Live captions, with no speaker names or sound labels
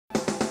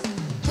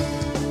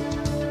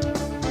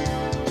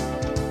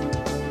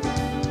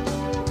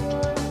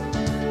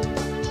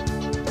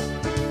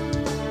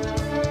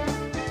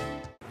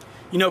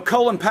You know,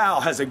 Colin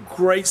Powell has a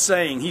great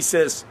saying. He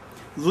says,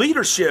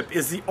 leadership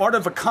is the art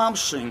of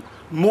accomplishing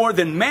more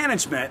than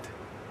management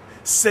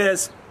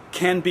says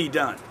can be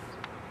done.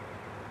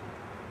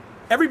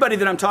 Everybody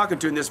that I'm talking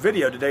to in this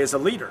video today is a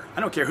leader.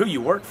 I don't care who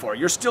you work for.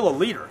 You're still a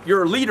leader.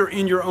 You're a leader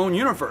in your own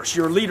universe.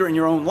 You're a leader in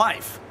your own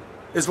life,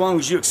 as long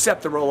as you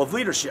accept the role of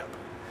leadership.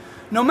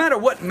 No matter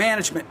what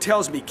management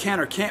tells me can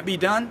or can't be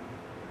done,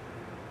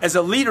 as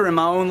a leader in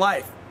my own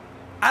life,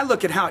 I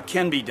look at how it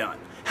can be done.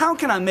 How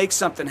can I make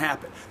something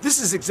happen? This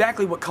is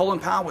exactly what Colin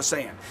Powell was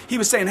saying. He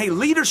was saying, hey,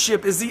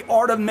 leadership is the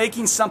art of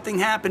making something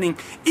happening,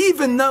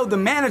 even though the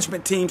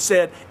management team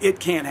said it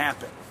can't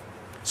happen.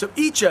 So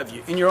each of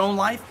you in your own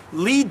life,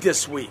 lead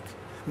this week.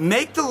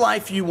 Make the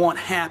life you want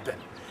happen.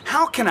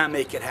 How can I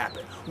make it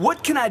happen?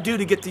 What can I do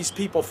to get these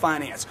people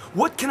financed?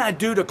 What can I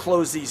do to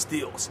close these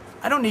deals?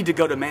 I don't need to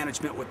go to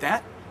management with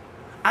that.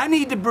 I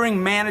need to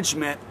bring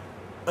management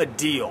a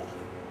deal.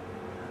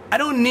 I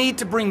don't need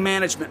to bring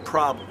management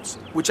problems,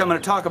 which I'm going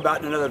to talk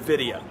about in another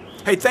video.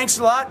 Hey, thanks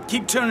a lot.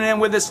 Keep tuning in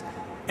with us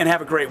and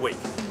have a great week.